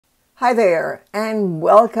Hi there and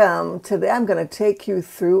welcome. Today I'm going to take you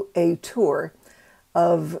through a tour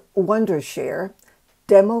of Wondershare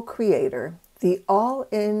DemoCreator, the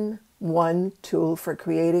all-in-one tool for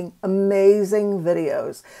creating amazing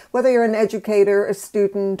videos. Whether you're an educator, a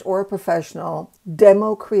student, or a professional,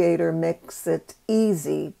 DemoCreator makes it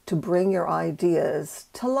easy to bring your ideas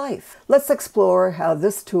to life. Let's explore how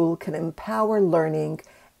this tool can empower learning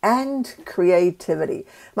and creativity.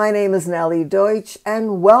 My name is Nellie Deutsch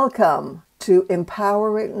and welcome to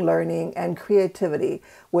Empowering Learning and Creativity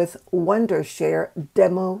with Wondershare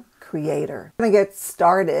DemoCreator. I'm going to get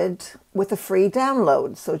started with a free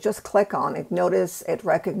download, so just click on it. Notice it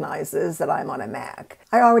recognizes that I'm on a Mac.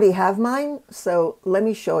 I already have mine, so let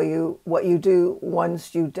me show you what you do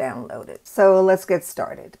once you download it. So let's get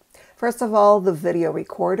started. First of all, the video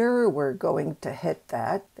recorder, we're going to hit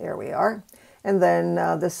that. There we are. And then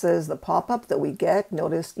this is the pop-up that we get.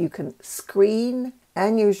 Notice you can screen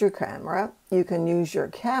and use your camera. You can use your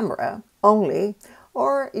camera only,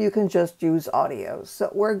 or you can just use audio.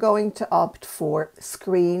 So we're going to opt for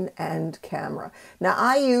screen and camera. Now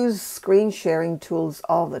I use screen sharing tools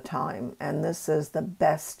all the time, and this is the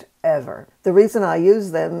best ever. The reason I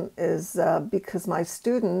use them is because my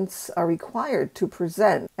students are required to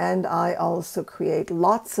present, and I also create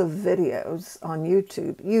lots of videos on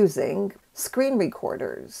YouTube using screen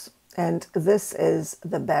recorders. And this is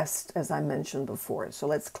the best, as I mentioned before. So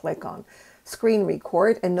let's click on screen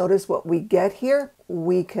record and notice what we get here.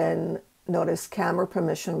 We can notice camera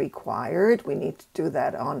permission required. We need to do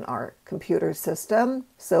that on our computer system.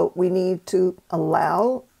 So we need to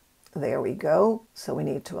allow. There we go. So we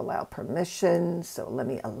need to allow permission. So let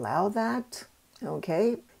me allow that.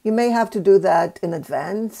 Okay. You may have to do that in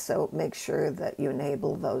advance, so make sure that you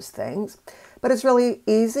enable those things. But it's really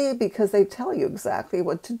easy because they tell you exactly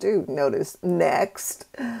what to do. Notice next.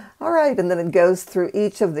 All right, and then it goes through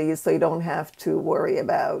each of these so you don't have to worry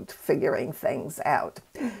about figuring things out.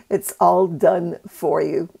 It's all done for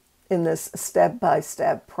you in this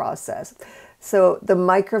step-by-step process. So the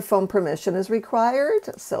microphone permission is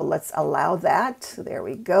required, so let's allow that. There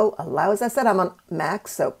we go. Allow, as I said, I'm on Mac,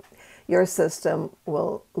 so your system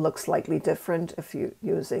will look slightly different if you're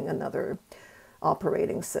using another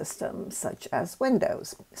operating system such as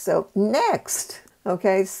Windows. So next,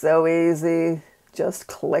 okay, so easy, just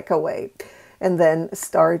click away and then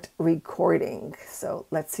start recording. So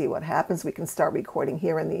let's see what happens. We can start recording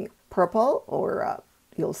here in the purple, or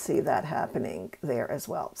you'll see that happening there as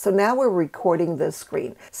well. So now we're recording this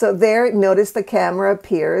screen. So there, notice the camera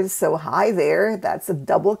appears. So hi there, that's a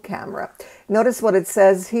double camera. Notice what it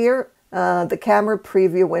says here. The camera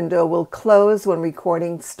preview window will close when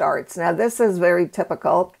recording starts. Now this is very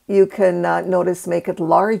typical. You can notice make it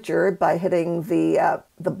larger by hitting the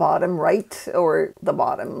bottom right or the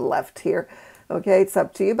bottom left here. Okay, it's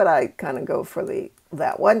up to you, but I kind of go for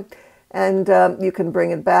that one. And you can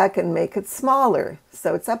bring it back and make it smaller.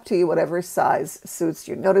 So it's up to you, whatever size suits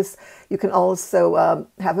you. Notice you can also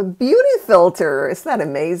have a beauty filter. Isn't that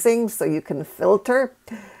amazing? So you can filter.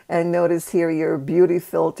 And notice here your beauty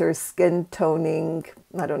filter, skin toning.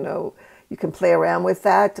 I don't know. You can play around with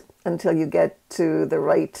that until you get to the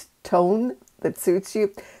right tone that suits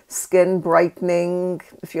you. Skin brightening,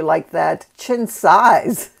 if you like that. Chin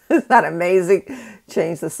size. Isn't that amazing?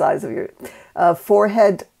 Change the size of your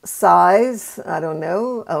forehead size. I don't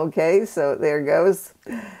know. Okay, so there goes.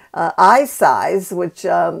 Eye size, which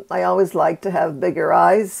I always like to have bigger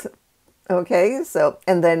eyes. Okay, so,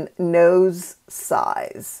 and then nose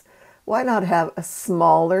size. Why not have a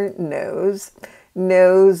smaller nose?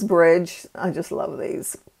 Nose bridge. I just love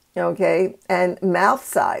these. Okay, and mouth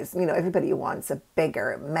size. You know, everybody wants a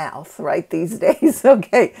bigger mouth, right, these days.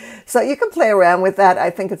 Okay, so you can play around with that. I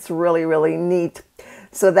think it's really, really neat.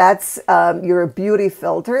 So that's your beauty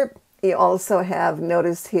filter. You also have,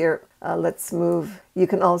 notice here, let's move. You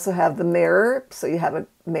can also have the mirror. So you have a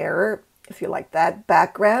mirror. If you like that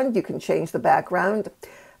background, you can change the background.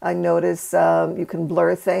 I notice you can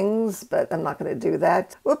blur things, but I'm not going to do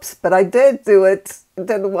that. Oops, but I did do it.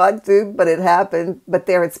 Didn't want to, but it happened. But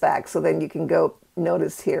there it's back. So then you can go,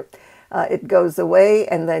 notice here, it goes away,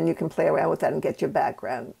 and then you can play around with that and get your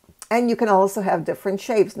background. And you can also have different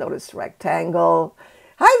shapes. Notice rectangle.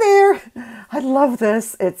 Hi there. I love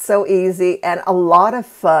this. It's so easy and a lot of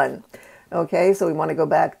fun. Okay, so we want to go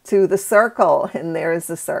back to the circle, and there is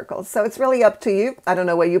the circle. So it's really up to you. I don't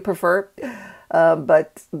know what you prefer,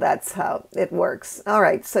 but that's how it works. All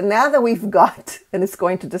right, so now that we've got, and it's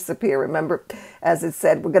going to disappear, remember, as it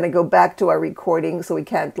said, we're going to go back to our recording, so we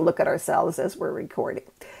can't look at ourselves as we're recording.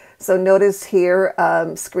 So notice here,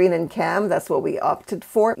 screen and cam, that's what we opted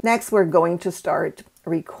for. Next, we're going to start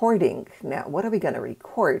recording. Now, what are we going to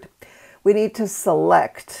record? We need to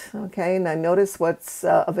select, okay, now notice what's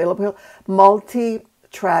available.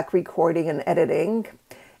 Multi-track recording and editing,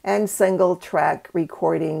 and single-track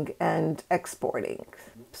recording and exporting.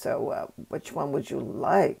 So which one would you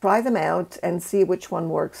like? Try them out and see which one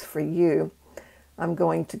works for you. I'm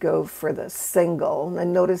going to go for the single.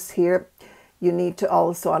 And notice here, you need to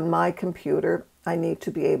also, on my computer, I need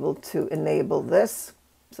to be able to enable this.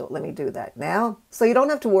 So let me do that now. So you don't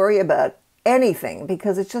have to worry about anything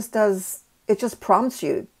because it just prompts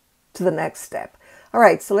you to the next step. All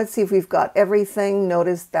right, so let's see if we've got everything.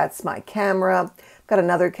 Notice that's my camera. I've got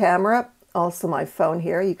another camera, also my phone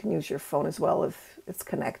here. You can use your phone as well if it's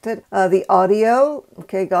connected. The audio,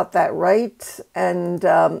 okay, got that right. And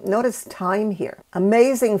notice time here.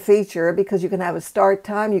 Amazing feature because you can have a start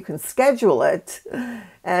time, you can schedule it,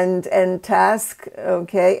 and task,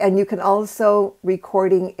 okay, and you can also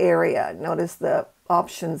recording area. Notice the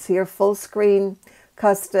options here, full screen,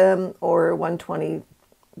 custom, or 120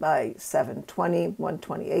 by 720,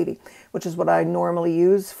 120/80, which is what I normally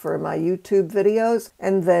use for my YouTube videos.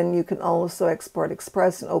 And then you can also export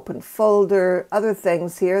express and open folder, other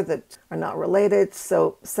things here that are not related.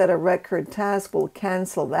 So set a record task, we'll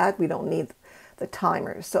cancel that. We don't need the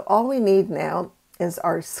timer. So all we need now is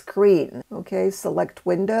our screen. Okay, select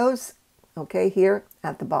Windows. Okay, here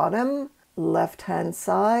at the bottom, left-hand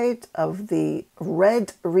side of the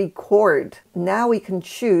red record. Now we can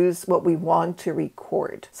choose what we want to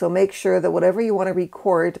record. So make sure that whatever you want to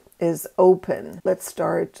record is open. Let's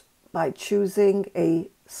start by choosing a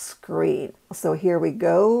screen. So here we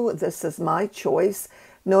go. This is my choice.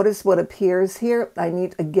 Notice what appears here. I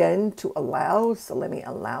need again to allow. So let me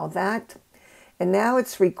allow that. And now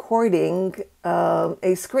it's recording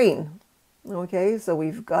a screen. Okay, so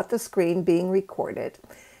we've got the screen being recorded.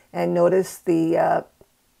 And notice the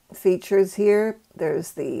features here.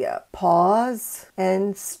 There's the pause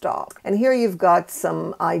and stop. And here you've got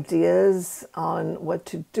some ideas on what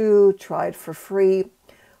to do. Try it for free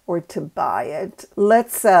or to buy it.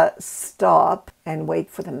 Let's stop and wait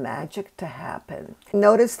for the magic to happen.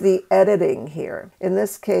 Notice the editing here. In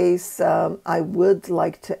this case, I would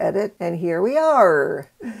like to edit, and here we are.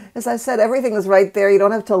 As I said, everything is right there. You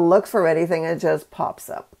don't have to look for anything. It just pops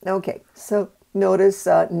up. Okay, so notice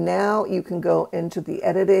now you can go into the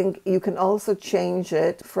editing. You can also change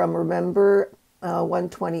it from, remember,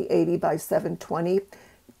 120/80 by 720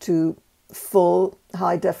 to full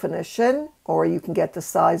high definition, or you can get the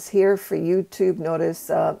size here for YouTube. Notice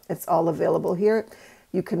it's all available here.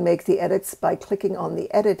 You can make the edits by clicking on the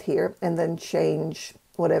edit here and then change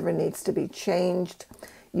whatever needs to be changed.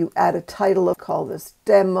 You add a title, call this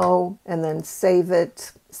demo, and then save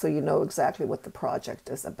it so you know exactly what the project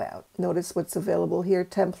is about. Notice what's available here: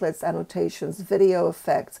 templates, annotations, video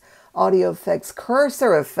effects, audio effects,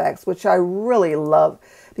 cursor effects, which I really love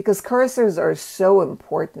because cursors are so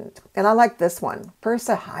important. And I like this one,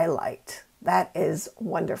 cursor highlight. That is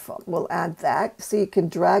wonderful. We'll add that so you can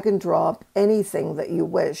drag and drop anything that you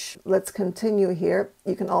wish. Let's continue here.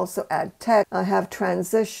 You can also add text, have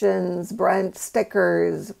transitions, brand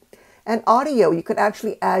stickers, and audio. You could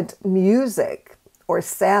actually add music or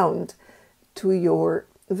sound to your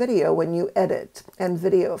video when you edit, and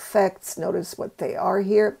video effects. Notice what they are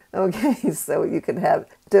here. Okay, so you can have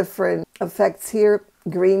different effects here.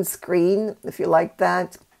 Green screen, if you like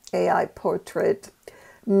that. AI portrait,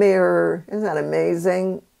 mirror. Isn't that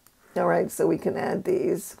amazing? All right, so we can add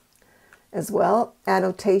these as well.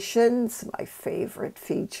 Annotations, my favorite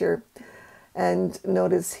feature. And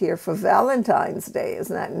notice here for Valentine's Day,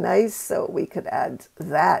 isn't that nice? So we could add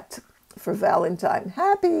that for Valentine.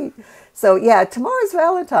 Happy. So yeah, tomorrow's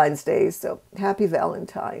Valentine's Day. So happy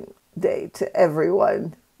Valentine Day to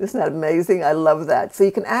everyone. Isn't that amazing? I love that. So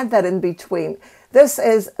you can add that in between. This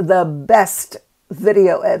is the best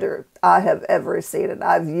video editor I have ever seen, and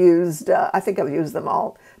I've used, I think I've used them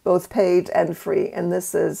all, both paid and free, and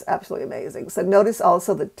this is absolutely amazing. So notice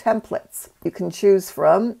also the templates. You can choose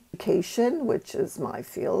from education, which is my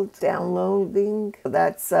field, downloading,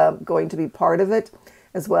 that's going to be part of it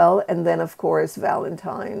as well, and then of course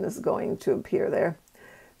Valentine is going to appear there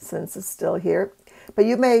since it's still here. But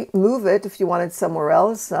you may move it if you want it somewhere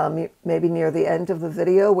else, maybe near the end of the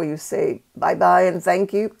video where you say bye-bye and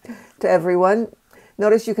thank you to everyone.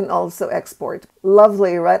 Notice you can also export.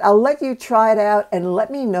 Lovely, right? I'll let you try it out and let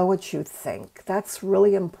me know what you think. That's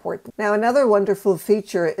really important. Now, another wonderful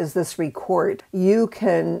feature is this record. You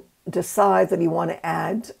can decide that you want to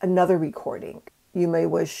add another recording. You may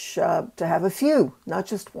wish to have a few, not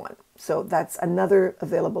just one. So that's another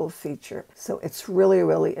available feature. So it's really,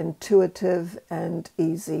 really intuitive and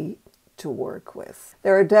easy to work with.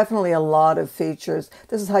 There are definitely a lot of features.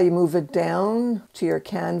 This is how you move it down to your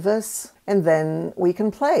canvas, and then we can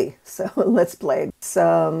play. So let's play.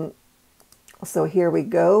 So here we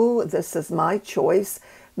go. This is my choice.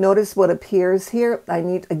 Notice what appears here. I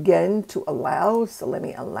need again to allow, so let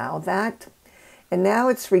me allow that. And now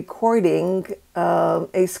it's recording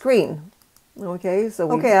a screen. Okay,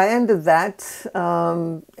 so I ended that,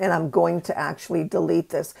 and I'm going to actually delete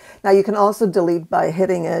this. Now you can also delete by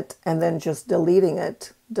hitting it and then just deleting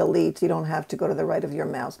it. Delete. You don't have to go to the right of your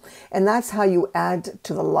mouse. And that's how you add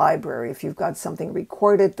to the library if you've got something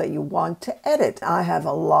recorded that you want to edit. I have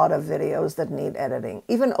a lot of videos that need editing,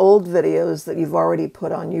 even old videos that you've already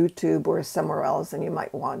put on YouTube or somewhere else, and you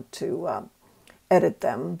might want to edit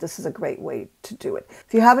them. This is a great way to do it.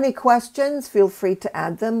 If you have any questions, feel free to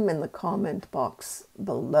add them in the comment box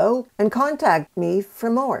below and contact me for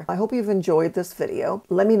more. I hope you've enjoyed this video.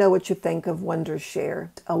 Let me know what you think of Wondershare,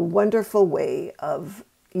 a wonderful way of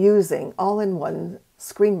using all-in-one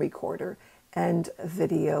screen recorder and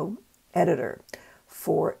video editor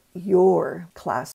for your class.